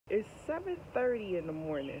7:30 in the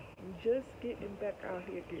morning. I'm just getting back out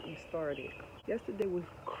here getting started. Yesterday was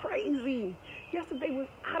crazy. Yesterday was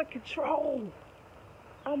out of control.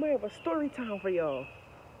 I'm gonna have a story time for y'all.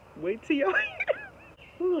 Wait till y'all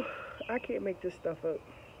hear. I can't make this stuff up.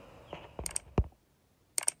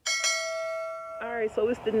 Alright, so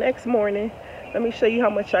it's the next morning. Let me show you how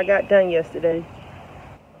much I got done yesterday.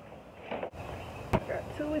 I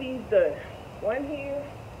got two of these done. One here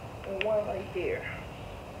and one right there.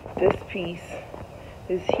 This piece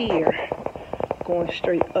is here, going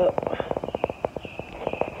straight up.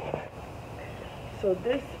 So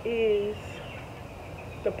this is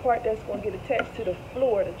the part that's going to get attached to the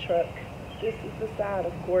floor of the truck. This is the side,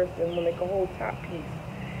 of course, and we'll make a whole top piece.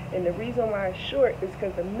 And the reason why it's short is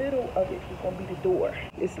because the middle of it is going to be the door.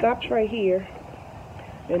 It stops right here,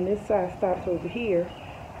 and this side stops over here,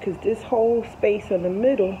 because this whole space in the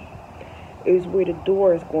middle is where the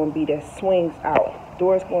door is going to be that swings out. The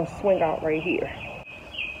door is going to swing out right here.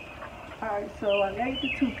 Alright, so I laid the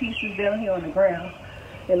two pieces down here on the ground,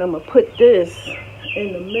 and I'm going to put this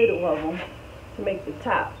in the middle of them to make the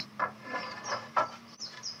top.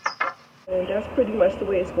 And that's pretty much the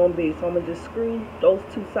way it's going to be. So I'm going to just screw those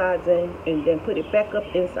two sides in and then put it back up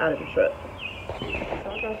inside of the truck. So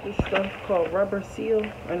I got this stuff called rubber seal,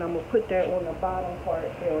 and I'm going to put that on the bottom part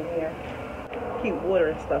down here. Keep water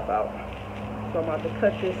and stuff out. So I'm about to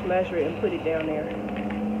cut this, measure it, and put it down there.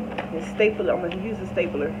 And staple it. I'm going to use a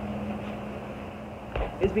stapler.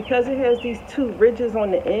 It's because it has these two ridges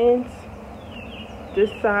on the ends, this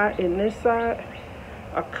side and this side.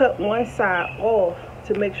 I cut one side off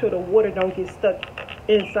to make sure the water don't get stuck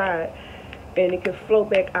inside and it can flow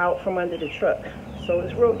back out from under the truck. So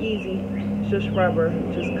it's real easy. It's just rubber.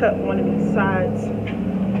 Just cut one of these sides.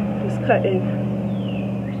 Just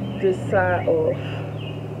cutting this side off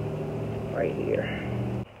right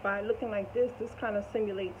here. By looking like this, this kind of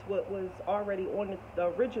simulates what was already on the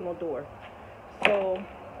original door. So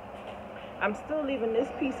I'm still leaving this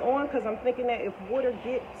piece on because I'm thinking that if water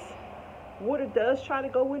does try to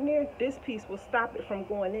go in there, this piece will stop it from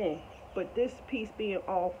going in. But this piece being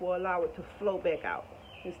off will allow it to flow back out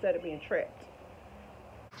instead of being trapped.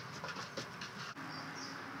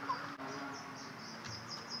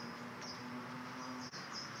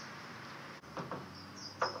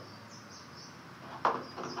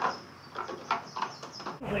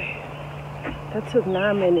 That took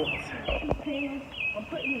 9 minutes. I'm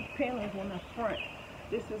putting these panels on the front.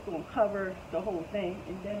 This is going to cover the whole thing,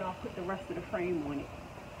 and then I'll put the rest of the frame on it.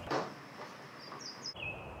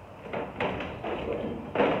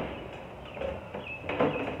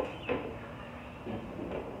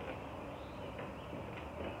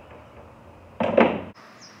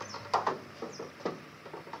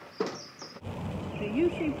 Do you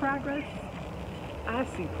see progress? I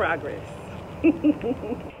see progress.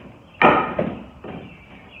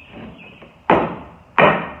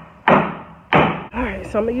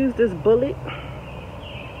 So I'm gonna use this bullet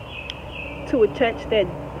to attach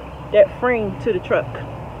that frame to the truck.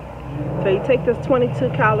 So you take this 22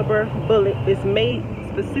 caliber bullet. It's made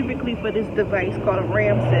specifically for this device called a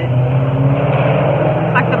ramset.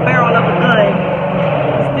 It's like the barrel of a gun.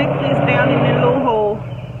 Stick this down in that little hole,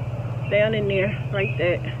 down in there, like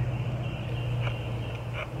that.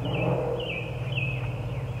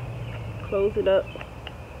 Close it up.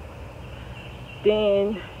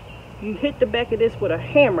 Then you hit the back of this with a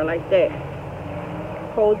hammer like that.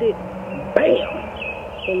 Hold it, bam!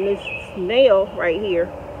 And this nail right here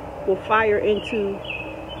will fire into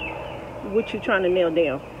what you're trying to nail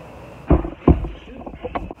down.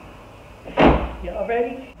 Y'all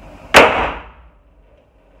ready?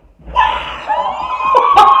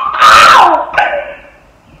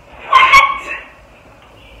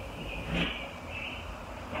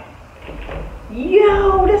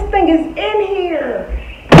 Yo, this thing is in here.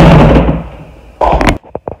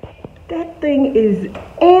 That thing is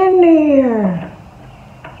in there.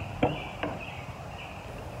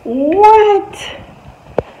 What?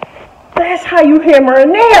 That's how you hammer a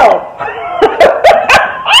nail.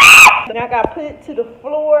 Then I got to put it to the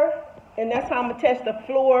floor, and that's how I'm going to test the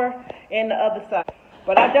floor and the other side.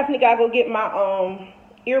 But I definitely got to go get my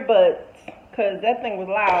earbuds, because that thing was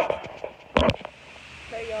loud.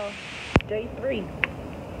 Okay, y'all. Day 3.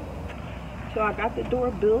 So I got the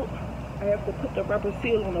door built. I have to put the rubber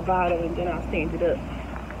seal on the bottom, and then I'll stand it up.